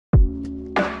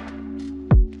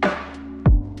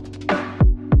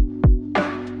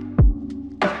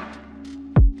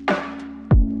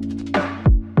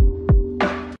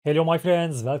Hello my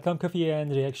friends, welcome Coffee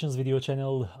and Reactions video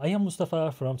channel. I am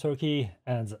Mustafa from Turkey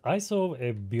and I saw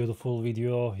a beautiful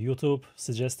video. YouTube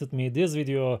suggested me this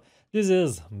video. This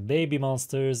is Baby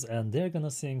Monsters and they're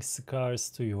gonna sing Scars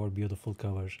to Your Beautiful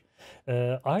cover.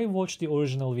 I watched the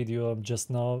original video just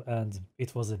now and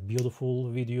it was a beautiful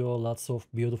video, lots of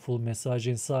beautiful message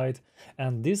inside,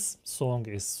 and this song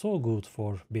is so good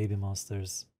for Baby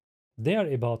Monsters. They are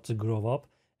about to grow up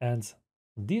and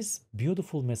these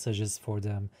beautiful messages for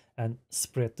them and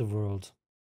spread the world.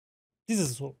 This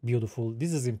is so beautiful,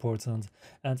 this is important,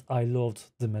 and I loved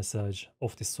the message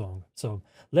of this song. So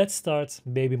let's start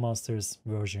Baby Monsters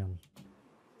version.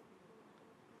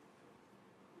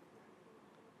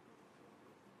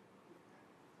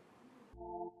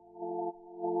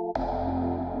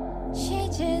 She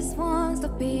just wants to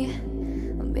be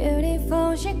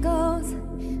beautiful, she goes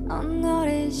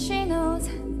unnoticed, she knows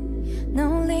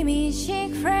no limit, she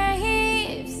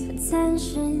craves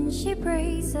attention, she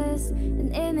praises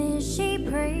an image, she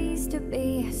prays to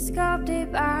be sculpted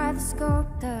by the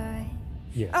sculptor.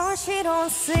 Yes. Oh, she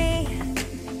don't see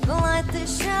the light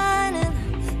that's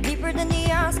shining deeper than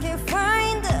the eyes can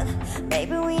find it.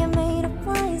 Baby, we are made of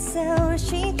one, so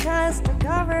she tries to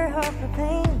cover up her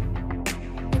pain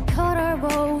and cut her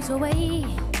woes away.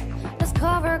 Let's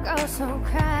cover girls so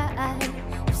cry,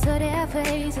 so their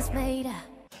face is made.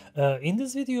 In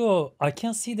this video, I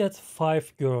can see that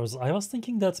 5 girls. I was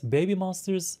thinking that Baby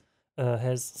Monsters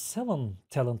has 7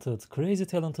 talented, crazy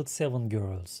talented 7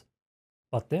 girls.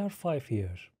 But there are 5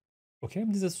 here. Okay,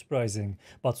 this is surprising.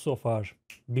 But so far,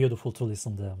 beautiful to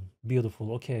listen to them.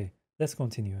 Beautiful. Okay, let's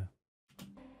continue.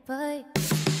 But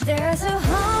there's a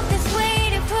hope that's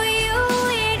waiting for you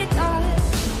in the dark.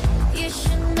 You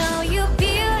should know you're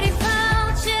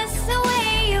beautiful just the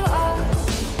way you are.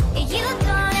 You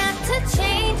don't have to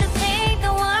change a thing,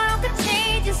 the world could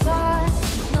change its heart.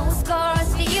 No scars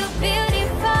for you,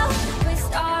 beautiful. With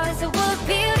stars that were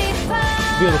beautiful.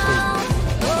 Beautiful.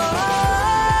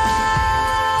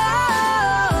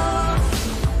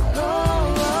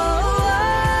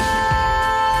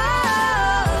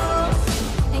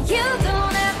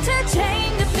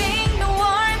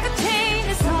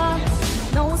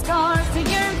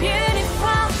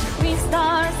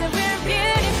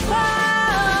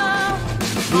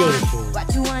 What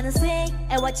you wanna say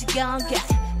and what you gonna get?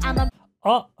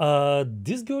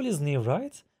 This girl is new,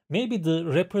 right? Maybe the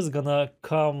rapper's gonna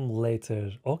come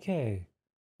later. Okay.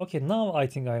 Okay, now I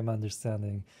think I'm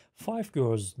understanding. 5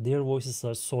 girls, their voices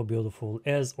are so beautiful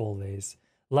as always.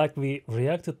 Like we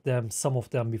reacted them, some of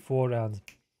them before, and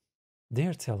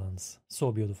their talents,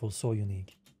 so beautiful, so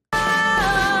unique.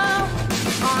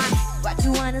 What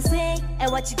you wanna say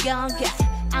and what you gonna get?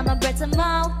 I'm a better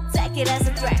mouth, take it as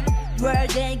a threat.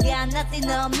 World ain't got nothing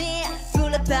on me.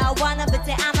 Full of power, wanna bet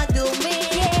that I'ma do me.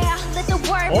 Yeah, let the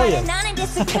word run and on in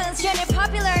this concern and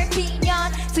popular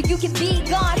opinion. So you can be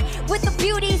gone with the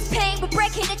beauty's pain. But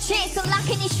breaking the chains,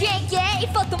 unlocking the chain. Yeah, it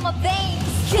felt through my veins.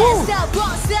 Can't stop,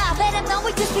 won't stop. Let them know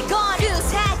we just begun. Good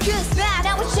high, good bad.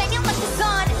 Now we're shining like the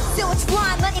sun. So much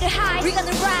one, money to hide. We're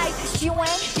gonna ride. You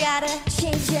ain't gotta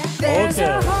change it. There's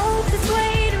a hope that's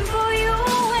waiting for you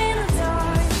in the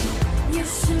dark. You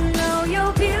should know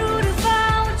you're beautiful.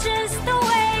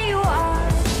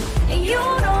 You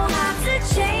don't have to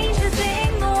change a thing,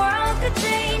 the world could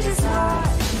change its heart.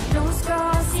 No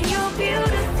scars, you're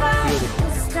beautiful. No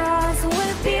stars,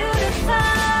 we're beautiful.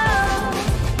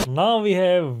 Now we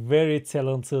have very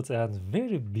talented and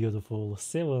very beautiful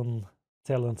 7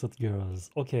 talented girls.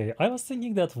 Okay, I was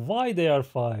thinking that why they are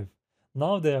 5.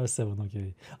 Now they are 7,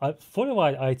 okay. For a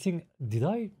while, I think, did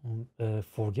I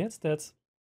forget that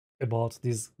about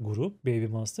this group, Baby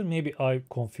Monster? Maybe I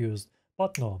confused,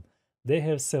 but no. They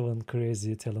have 7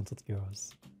 crazy talented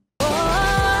girls.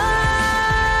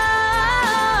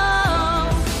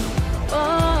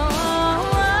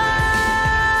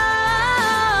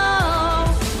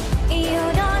 You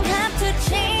don't have to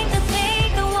change a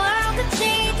thing, the world could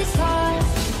change its heart.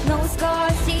 No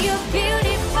scars, see you're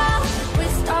beautiful.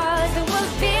 With stars that was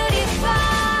beautiful.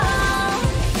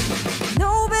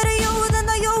 Nobody you than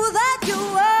the you that you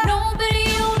are. Nobody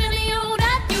you than the you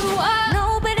that you are.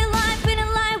 Nobody life in a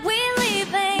life we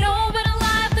living. Nobody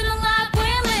life in a life we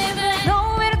living.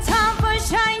 Nobody time for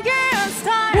shine girl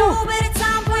star. Nobody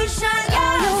time for shine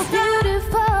girl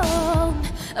star.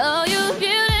 Oh, you're beautiful. Oh, you're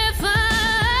beautiful.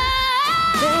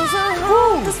 There's a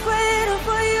hope that's waiting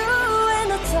for you in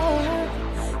the dark.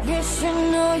 You should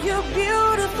know you're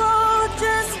beautiful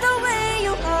just the way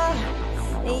you are.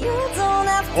 You don't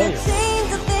have to change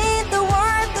a thing, the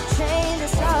world could change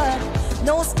its heart.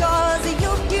 No scars,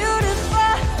 you're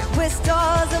beautiful. With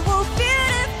stars and we're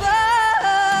beautiful.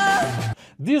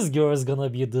 This girl's gonna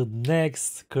be the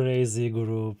next crazy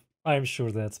group. I'm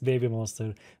sure that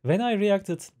BABYMONSTER. When I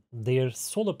reacted their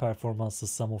solo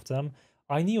performances, some of them,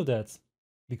 I knew that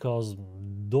because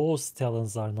those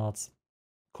talents are not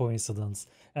coincidence.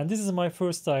 And this is my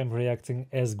first time reacting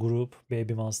as group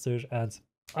BABYMONSTER, and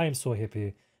I am so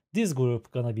happy. This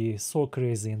group gonna be so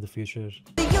crazy in the future.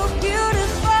 You're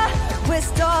beautiful, with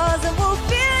stars and we're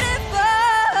beautiful.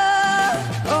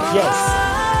 Yes.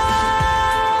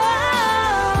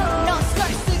 No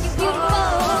scars to get beautiful.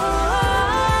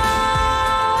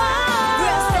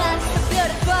 Real stars are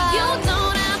beautiful. You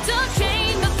don't have to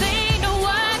change nothing, no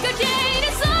one could change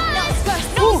it. No scars,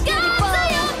 no scars, so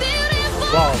you're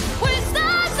beautiful. Wow. With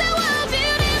stars and we're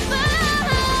beautiful.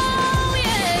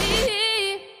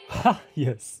 Yeah.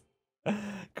 Yes.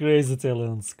 Crazy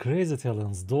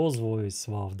talents, those voice,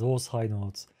 wow, those high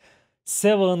notes.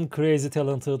 7 crazy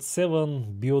talented,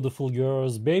 7 beautiful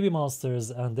girls,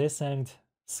 BABYMONSTERs, and they sang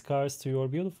Scars to Your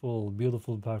Beautiful,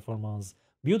 beautiful performance,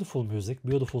 beautiful music,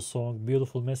 beautiful song,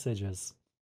 beautiful messages.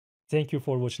 Thank you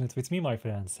for watching it with me, my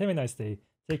friends. Have a nice day.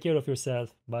 Take care of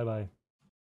yourself. Bye bye.